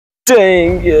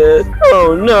Dang it.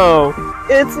 Oh no.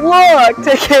 It's locked.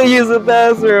 I can't use the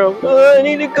bathroom. I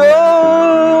need to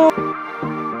go.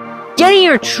 Get in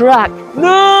your truck.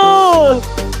 No!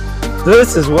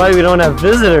 This is why we don't have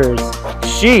visitors.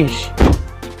 Sheesh.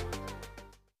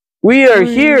 We are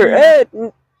here at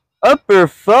Upper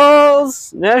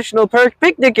Falls National Park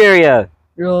picnic area.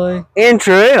 Really? And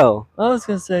trail. I was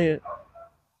gonna say it.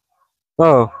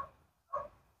 Oh.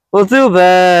 Well, too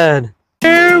bad.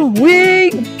 Here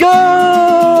we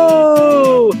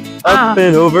go! Up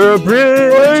and over a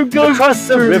bridge, across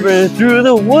the river and through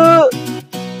the woods.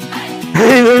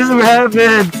 Hey, there's some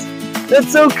rapids.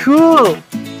 That's so cool.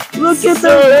 Look at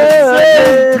the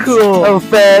rapids. Cool. How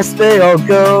fast they all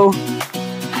go.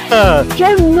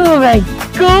 Get moving.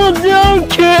 Cool down,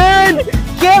 kid.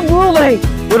 Get moving.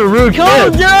 What a rude Go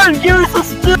kid. down. Give us a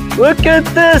stick. Look at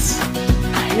this.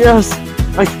 Yes,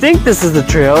 I think this is the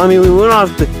trail. I mean, we went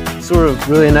off the sort of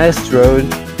really nice road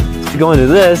to go into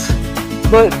this,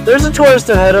 but there's a tourist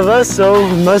ahead of us, so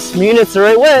it must mean it's the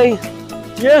right way.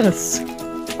 Yes.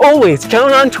 Always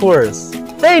count on tourists.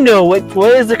 They know what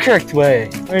way is the correct way.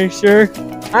 Are you sure?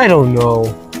 I don't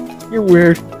know. You're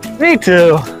weird. Me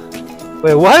too.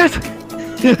 Wait, what?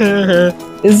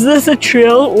 Is this a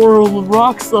trail or a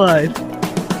rock slide?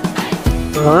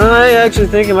 I actually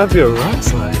think it might be a rock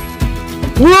slide.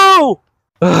 Whoa!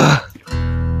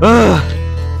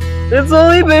 It's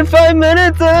only been 5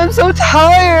 minutes and I'm so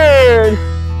tired!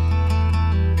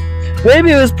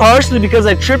 Maybe it was partially because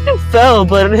I tripped and fell,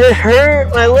 but it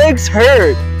hurt. My legs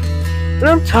hurt. And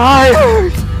I'm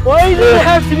tired. Why does it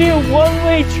have to be a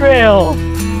one-way trail?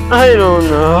 I don't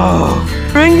know.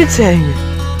 Orangutan.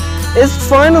 It's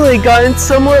finally gotten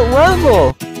somewhat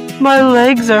level. My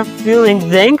legs are feeling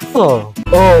thankful.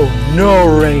 Oh no,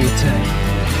 orangutan.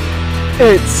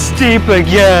 It's steep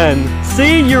again.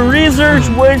 See, your research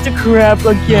went to crap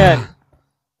again.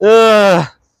 But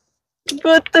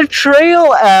the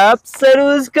trail app said it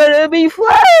was gonna be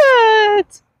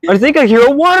flat. I think I hear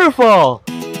a waterfall.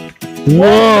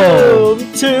 Whoa!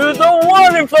 To the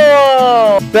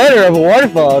waterfall! Better of a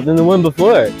waterfall than the one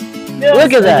before. Yes,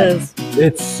 look at that. Is.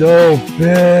 It's so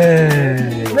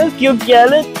big. Look, you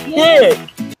get it? Pick.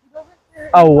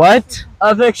 A what?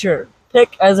 A picture.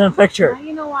 Pick as in picture.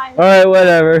 You know why. Alright,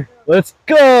 whatever. Let's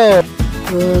go!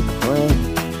 Good.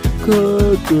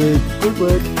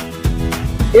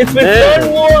 It's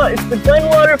been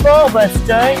waterfall, but it's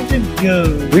time to go.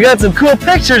 We got some cool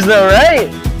pictures though, right?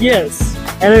 Yes.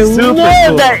 And I Super love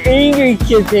cool. that angry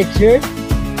kid picture.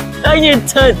 I get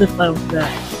tons of fun with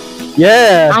that.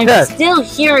 Yeah. I'm still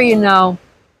here, you know.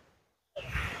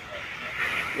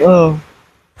 Whoa.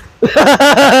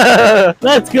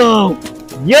 Let's go.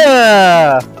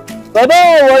 Yeah!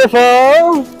 Bye-bye,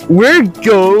 waterfall! We're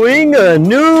going a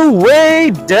new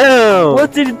way down!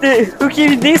 Who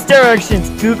gave you these directions?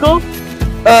 Google?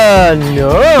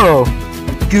 No!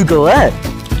 Google it.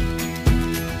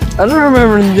 I don't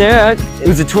remember that. It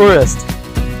was a tourist.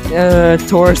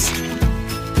 Tourist.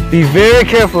 Be very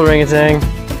careful, orangutan.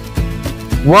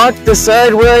 Walk the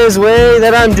sideways way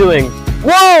that I'm doing.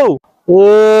 Whoa!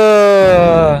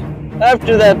 Whoa!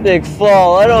 After that big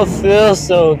fall, I don't feel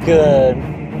so good.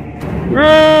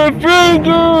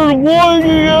 Finger, why do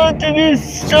you have to be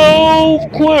so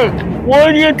quick?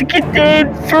 Why do you have to get there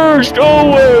first,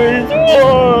 always?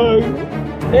 Why?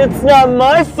 It's not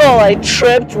my fault I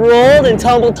tripped, rolled, and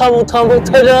tumble,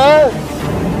 ta-da!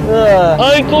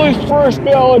 I'm going first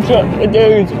now on the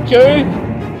days, okay?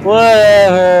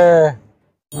 Whatever.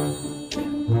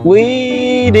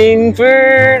 Waiting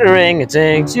for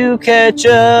orangutan to catch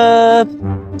up.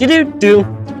 Do-do-do.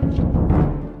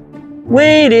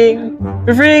 Waiting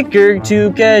for Freaker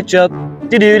to catch up.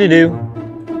 Do-do-do-do.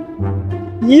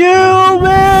 You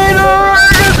made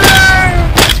orangutan!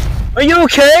 Are you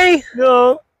okay?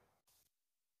 No.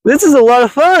 This is a lot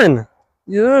of fun.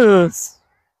 Yes.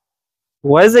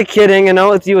 Why is the kid hanging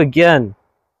out with you again?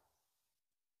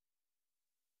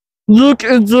 Look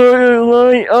into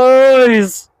my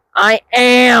eyes. I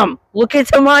am. Look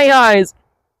into my eyes.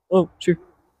 Oh, sure.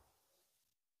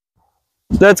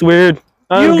 That's weird.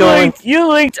 I'm going. You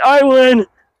linked, I win.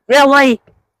 Really?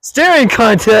 Staring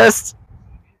contest.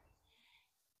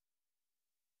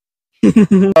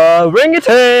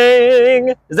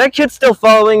 Orangutan! Is that kid still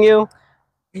following you?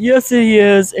 Yes, he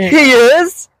is. And He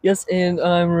is? yes, and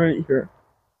I'm right here.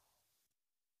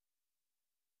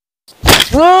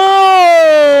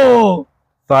 Whoa!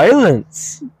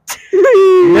 Violence.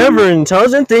 Never an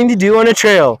intelligent thing to do on a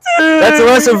trail. That's a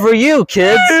lesson for you,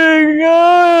 kids.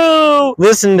 No!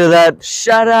 Listen to that.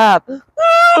 Shut up.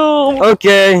 No!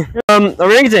 Okay.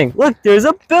 Orangutan, look, there's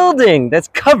a building that's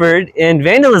covered in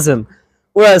vandalism.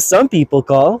 Or as some people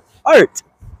call, art.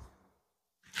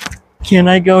 Can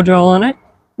I go draw on it?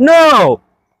 No!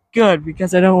 Good,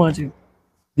 because I don't want to.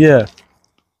 Yeah.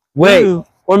 Wait, Ooh.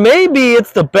 or maybe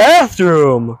it's the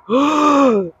bathroom.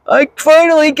 I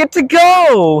finally get to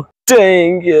go!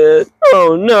 Dang it.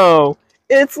 Oh no.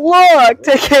 It's locked.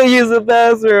 I can't use the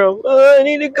bathroom. I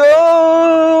need to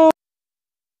go.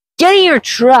 Get in your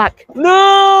truck.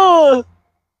 No!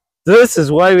 This is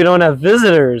why we don't have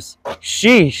visitors.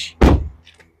 Sheesh.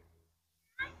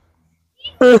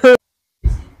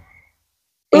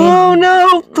 Oh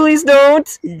no! Please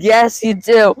don't! Yes, you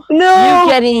do. No! You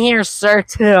get in here, sir,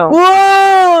 too.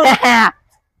 Whoa!